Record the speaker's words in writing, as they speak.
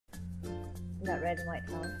That red and white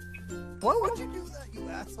house. Why would you do that, you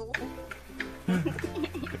asshole?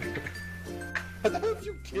 How would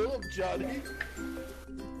you kill him, Johnny?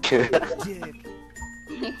 Dick.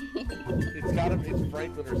 It's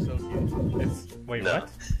Franklin or Silki. Wait, No. what?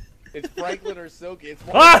 It's Franklin or Silki. It's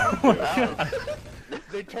one Ah! of the two.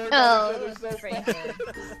 They turned on each other so Franklin. fast.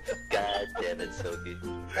 God damn it, Silky.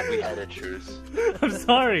 We had a truce. I'm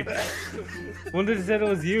sorry. When they said it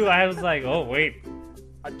was you, I was like, oh wait.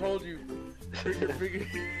 I told you. Trigger.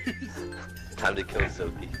 Time to kill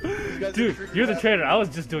Silky. These guys are Dude, trigger you're the happy. traitor. I was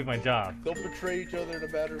just doing my job. They'll betray each other in a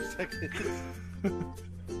matter of seconds.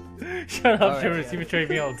 Shut up, Alright, Travis. yeah. You betray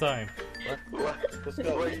me all the time. What? Let's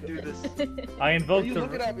go. Why you do this? I What are invoked you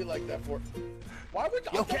looking the. at me like that for? Why would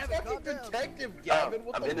Yo, I'm a Gavin, fucking calm down. detective, Oh, Gavin?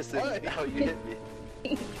 What I'm the innocent. fuck? How you hit me?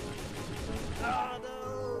 Oh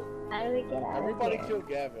no! How do we get out Everybody of here? kill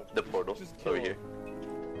Gavin. The portal. Just kill Over him. here.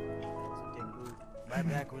 Dick move. My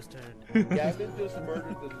back was turned. Gavin just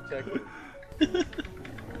murdered the detective.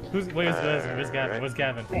 Who's? Where's Gavin? Where's Gavin? Right. Where's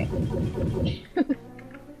Gavin?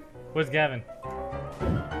 Where's Gavin?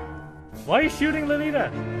 Why are you shooting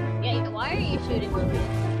Lolita? Yeah, why are you shooting me?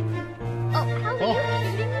 Oh, how are Oh.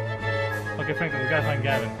 you shooting me? Okay, Franklin, we gotta find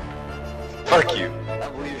Gavin. Fuck you.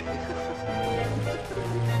 I'm leaving.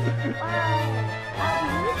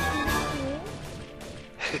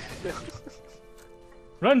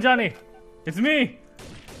 Run, Johnny! It's me!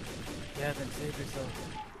 Gavin, save yourself.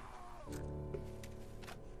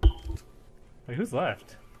 Wait, who's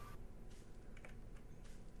left?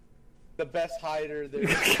 The best hider there.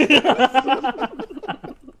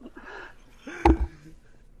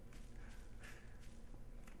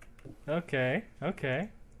 Okay, okay.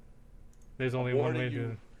 There's only one way to do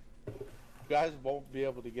you guys won't be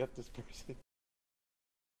able to get this person.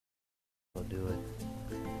 I'll do it.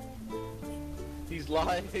 He's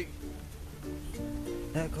lying.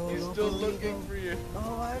 Echo, He's go, still go, looking go. for you.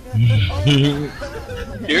 Oh, I got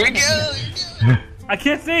the. Here we go. I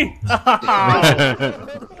can't see!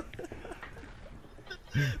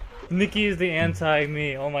 Nikki is the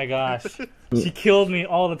anti-me, oh my gosh. She killed me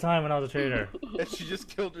all the time when I was a traitor. And she just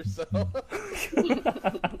killed herself.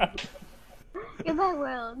 Goodbye,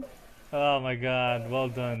 world. Oh my god, well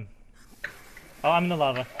done. Oh, I'm in the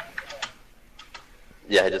lava.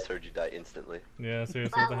 Yeah, I just heard you die instantly. Yeah,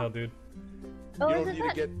 seriously, what the hell, dude? Oh, You is don't need to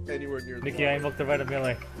that, get anywhere near the Nikki, I water. invoked the right of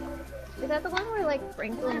melee. is that the one where, like,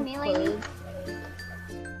 Franklin Melee? closed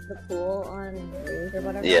the pool on Rouge or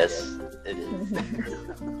whatever? Yes, it is.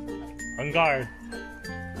 On guard.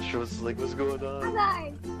 She was like, what's going on?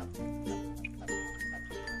 Sorry.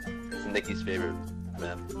 It's Nikki's favorite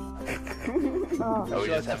map. Oh. Are we She just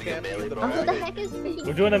likes having a camping melee with the Oh, who the party? heck is me?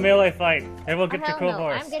 We're doing a melee fight. Everyone get your Hell no,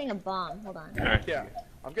 crowbars. I'm getting a bomb. Hold on. Yeah,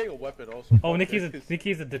 I'm getting a weapon also. Oh, Nikki's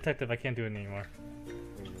a detective. I can't do it anymore.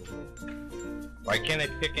 Why can't I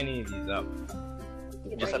pick any of these up?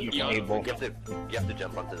 You just have to, You you have to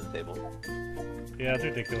jump onto the table. Yeah, it's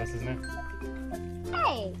ridiculous, isn't it?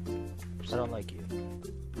 Hey. I don't like you.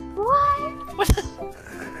 What?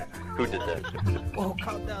 Who did that? Oh,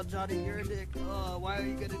 calm down, Johnny. You're a dick. Oh, why are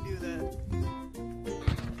you gonna do that?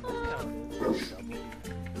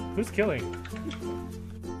 Who's killing?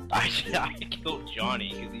 I killed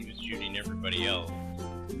Johnny because he was shooting everybody else.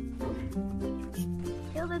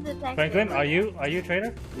 Kill the detective. Franklin, are you a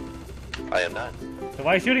traitor? I am not. Then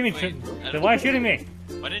why are you shooting me? Wait, Then why are you shooting me?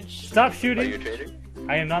 Why didn't you? Stop Are you a shooting! traitor?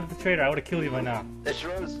 I am not the traitor. I would have killed you by now. It's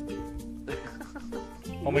Rose.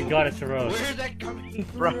 Oh my god, it's Rose. Where's that coming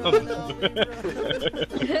from?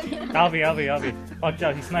 Albie. Watch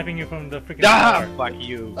out, he's sniping you from the freaking Ah, tower. fuck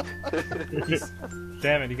you.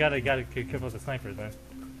 Damn it, you gotta be careful with the snipers, man.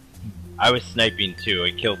 I was sniping too.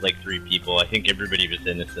 I killed like 3 people. I think everybody was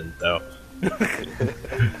innocent though.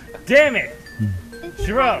 Damn it! Is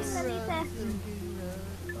he Shiros. talking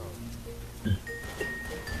to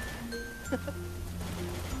Lisa?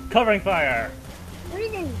 Covering fire! What are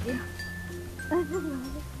you gonna do?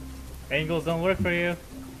 Angles don't work for you.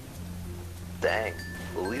 Dang.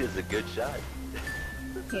 Lolita's a good shot.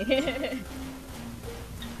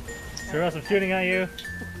 Shiros, I'm shooting at you.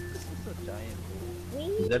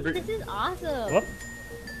 Wait, every- this is awesome. Whoop.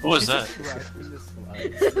 What was that?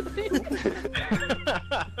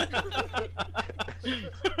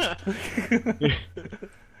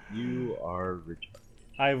 You are rich.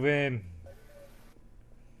 I win.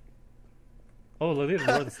 Oh, Lolita,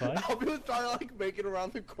 more the slide. I'll be trying to like make it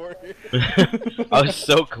around the corner. I was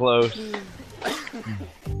so close.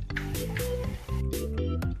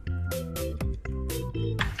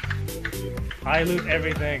 I loot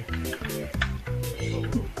everything.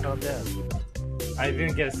 Calm down. I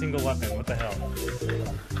didn't get a single weapon. What the hell?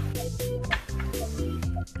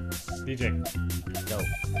 DJ. No.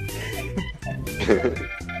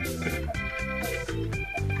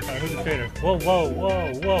 Alright, who's the traitor? Whoa, whoa,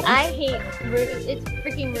 whoa, whoa. I hate rude. It's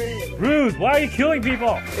freaking rude. Rude, why are you killing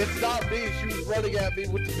people? It's not me. She was running at me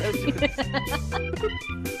with the vengeance.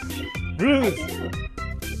 Rude.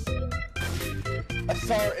 I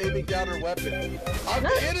saw her aiming down her weapon. I'm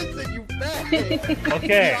innocent, you faggot.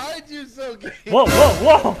 Okay. Behind you, Silki. Whoa, whoa,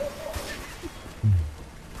 whoa!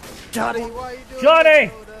 Johnny, why are you doing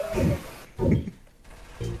Johnny! this?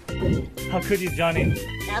 How could you, Johnny?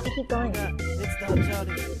 I'll be keep going. It's not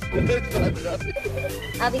Johnny. It's not nothing.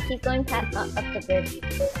 I'll be keep going past up the bridge.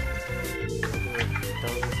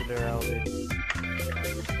 Don't listen to her, Alvin.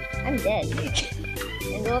 I'm dead.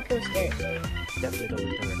 And go up those stairs. Definitely don't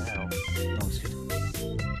listen to her now. No, excuse me.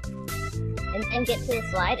 And get to the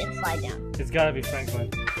slide and slide down. It's gotta be Franklin.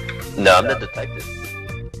 No, I'm the detective.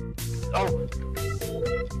 Oh,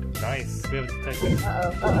 Nice. We have a detective.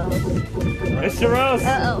 Uh-oh. It's Shiroz!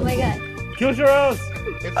 Oh my god. Kill Shiroz!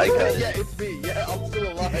 it's I me. got it. Yeah, it's me. Yeah, I'm still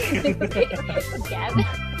alive. Gavin.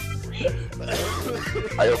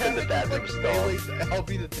 I opened the bathroom stall. I'll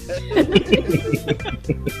be the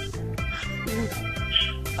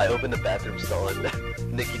I opened the bathroom stall and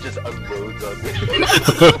Nikki just unloads on me.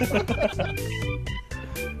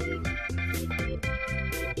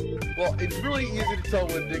 Well, it's really easy to tell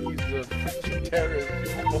when Nikki's a freaking terrorist.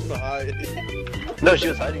 She's supposed to hide. No, she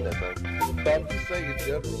was hiding that time. But I'm just saying in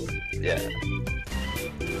general. Yeah.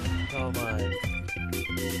 Oh my.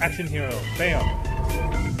 Action hero. Bam!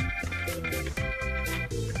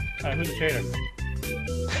 Alright, who's the traitor?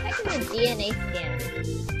 Checking the DNA scan.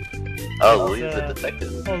 Oh, Louise the Uh,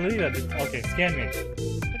 detective. Oh, Leah. Okay, scan me.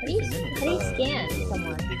 How do you scan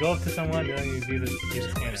someone? You go up to someone, and then you do the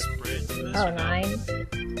scanner. Oh, 9.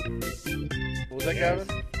 What was that, Gavin?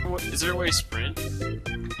 Is there a way to sprint?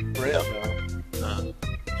 Brent, no.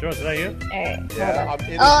 Shiroz, is that you? Alright. Yeah, I'm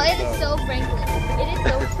innocent. Oh, it is though. so Franklin. It is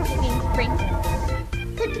so freaking Franklin.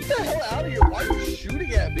 Get the hell out of here! Why are you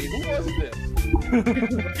shooting at me? Who was this?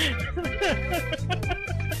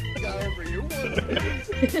 Got over you. Who was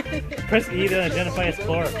this? Press E to identify his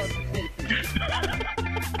corpse.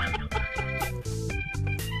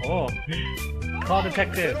 Oh. Call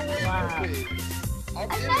detective. Get away from me. I'm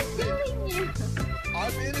I'm not innocent. killing you.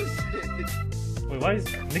 I'm innocent. Wait, why is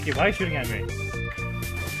Nikki? Why are you shooting at me?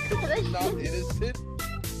 I'm not innocent.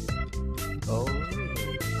 Oh,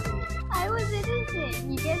 I was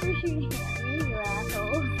innocent. You guys were shooting at me, you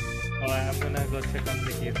asshole. Alright, I'm gonna go check on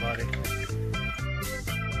Nikki's body.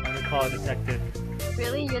 I'm gonna call a detective.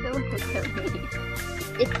 Really? You're the one who killed me.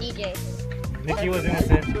 It's DJ. Nikki was Why are you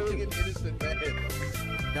innocent. killing an innocent man?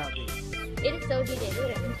 not me. It is so DJ. Look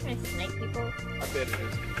at him. He's trying to snipe people. I bet it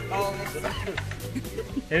is. Oh,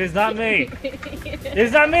 It is not me! It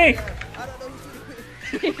is not me!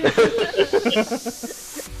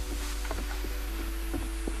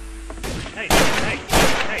 Hey, hey,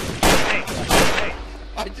 hey, hey, hey.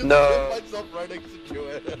 I just No. put myself right next to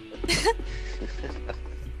Joanna.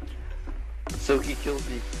 Silky killed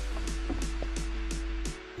me.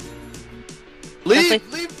 Leave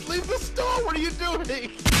the store. What are you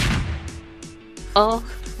doing? Oh,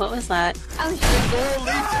 what was that? Oh shit. Oh,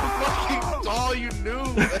 leave the fucking stall. You knew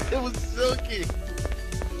it was Silky.